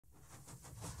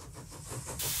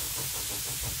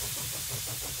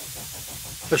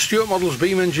A Stuart Models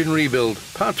beam engine rebuild,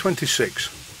 part 26,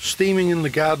 steaming in the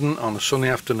garden on a sunny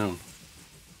afternoon.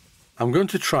 I'm going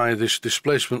to try this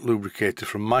displacement lubricator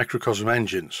from Microcosm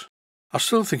Engines. I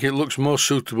still think it looks more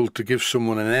suitable to give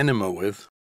someone an enema with,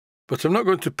 but I'm not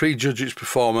going to prejudge its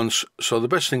performance, so the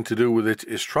best thing to do with it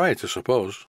is try it, I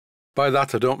suppose. By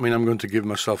that I don't mean I'm going to give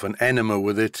myself an enema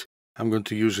with it, I'm going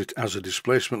to use it as a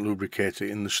displacement lubricator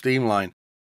in the steam line.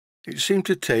 It seemed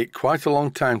to take quite a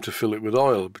long time to fill it with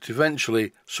oil, but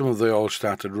eventually some of the oil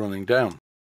started running down.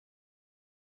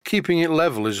 Keeping it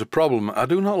level is a problem. I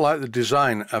do not like the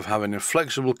design of having a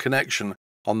flexible connection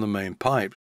on the main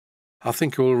pipe. I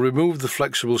think I will remove the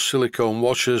flexible silicone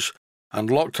washers and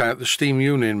locked out the steam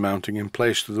union mounting in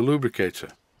place to the lubricator.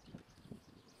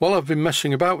 While I've been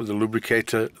messing about with the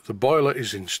lubricator, the boiler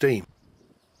is in steam.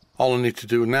 All I need to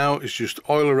do now is just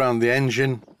oil around the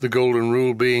engine, the golden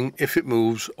rule being, if it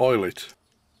moves, oil it.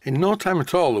 In no time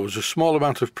at all there was a small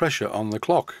amount of pressure on the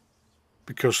clock,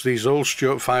 because these old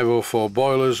Stuart 504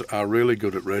 boilers are really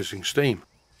good at raising steam.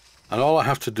 And all I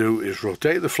have to do is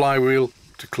rotate the flywheel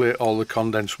to clear all the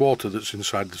condensed water that's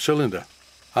inside the cylinder.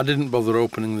 I didn't bother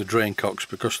opening the drain cocks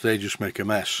because they just make a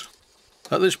mess.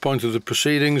 At this point of the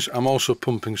proceedings, I'm also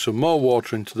pumping some more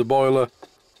water into the boiler,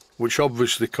 which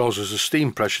obviously causes the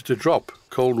steam pressure to drop.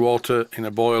 Cold water in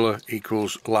a boiler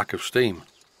equals lack of steam.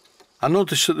 I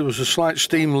noticed that there was a slight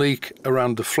steam leak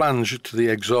around the flange to the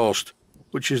exhaust,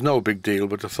 which is no big deal,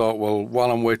 but I thought, well, while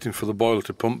I'm waiting for the boiler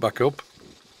to pump back up,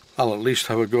 I'll at least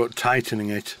have a go at tightening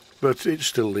it, but it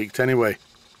still leaked anyway.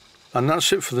 And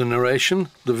that's it for the narration.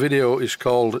 The video is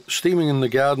called Steaming in the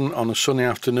Garden on a Sunny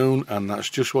Afternoon, and that's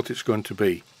just what it's going to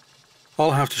be.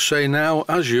 All I have to say now,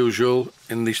 as usual,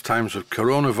 in these times of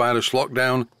coronavirus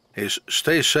lockdown, is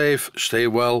stay safe, stay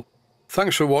well.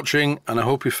 Thanks for watching, and I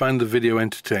hope you find the video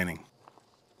entertaining.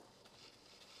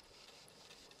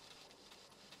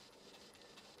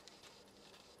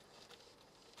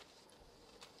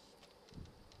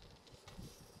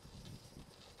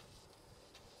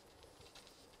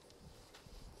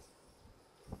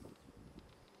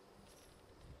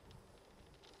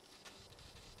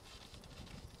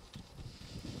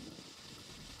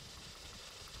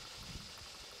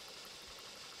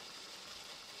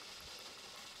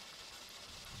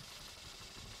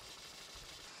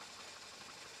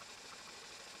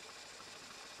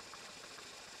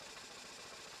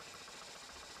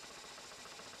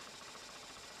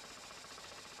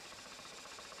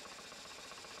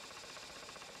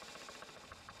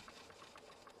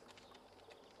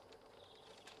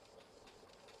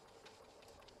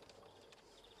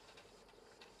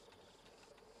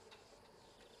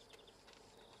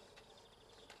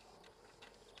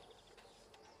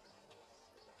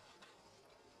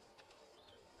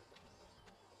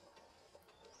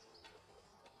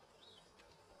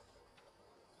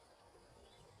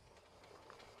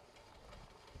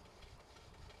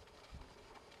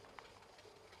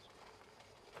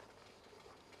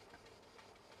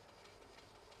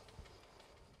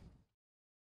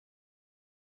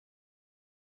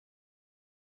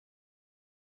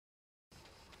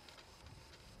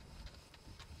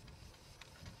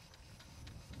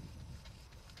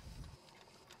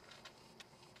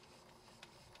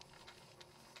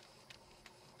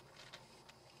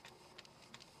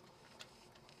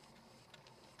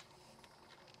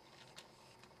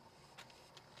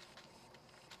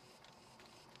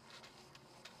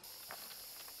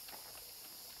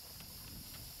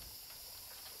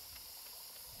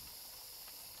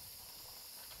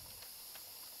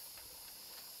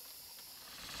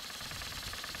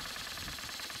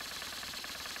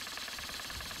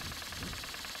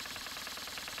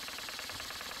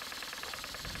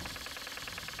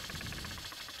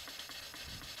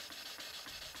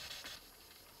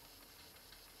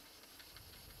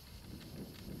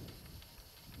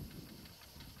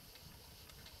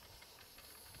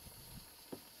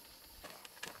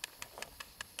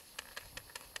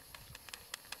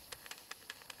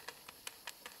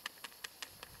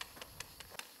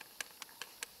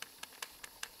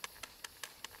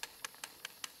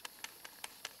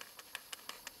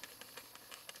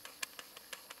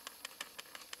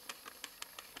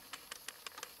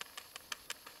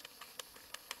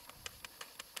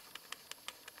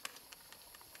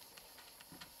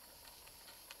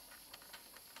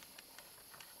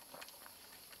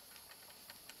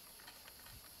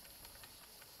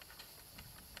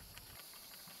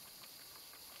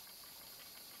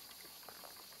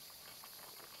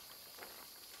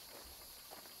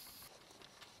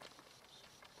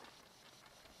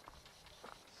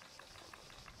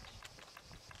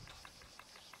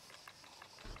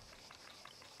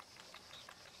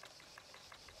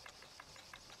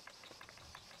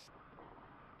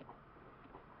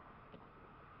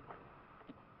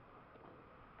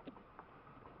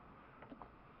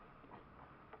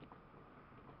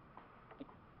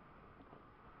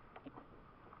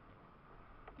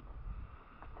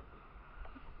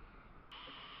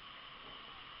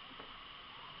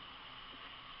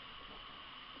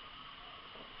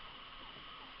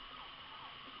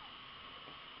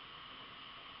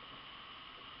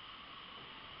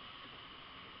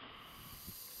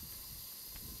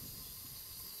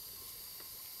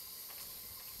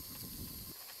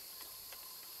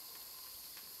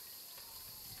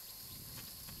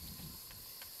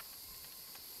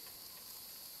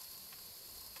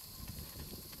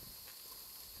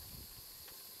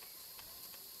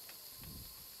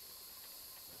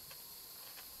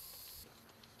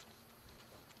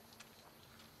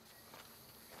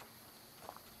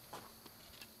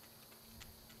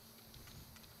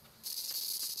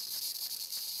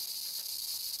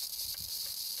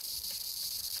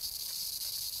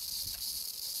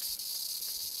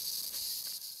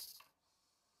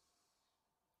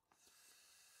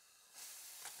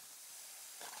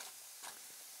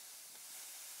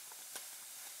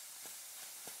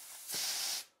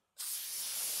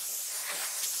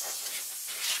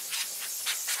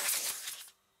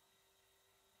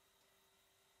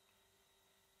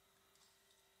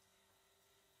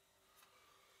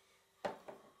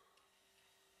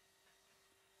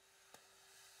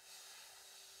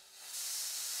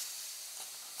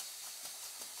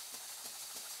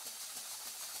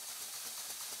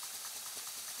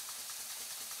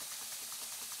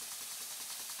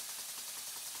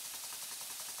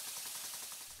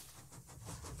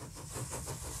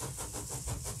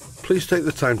 Please take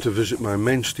the time to visit my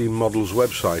main Steam Models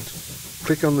website.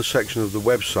 Click on the section of the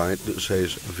website that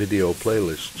says Video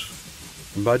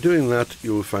Playlists. And by doing that,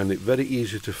 you will find it very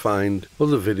easy to find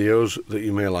other videos that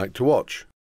you may like to watch.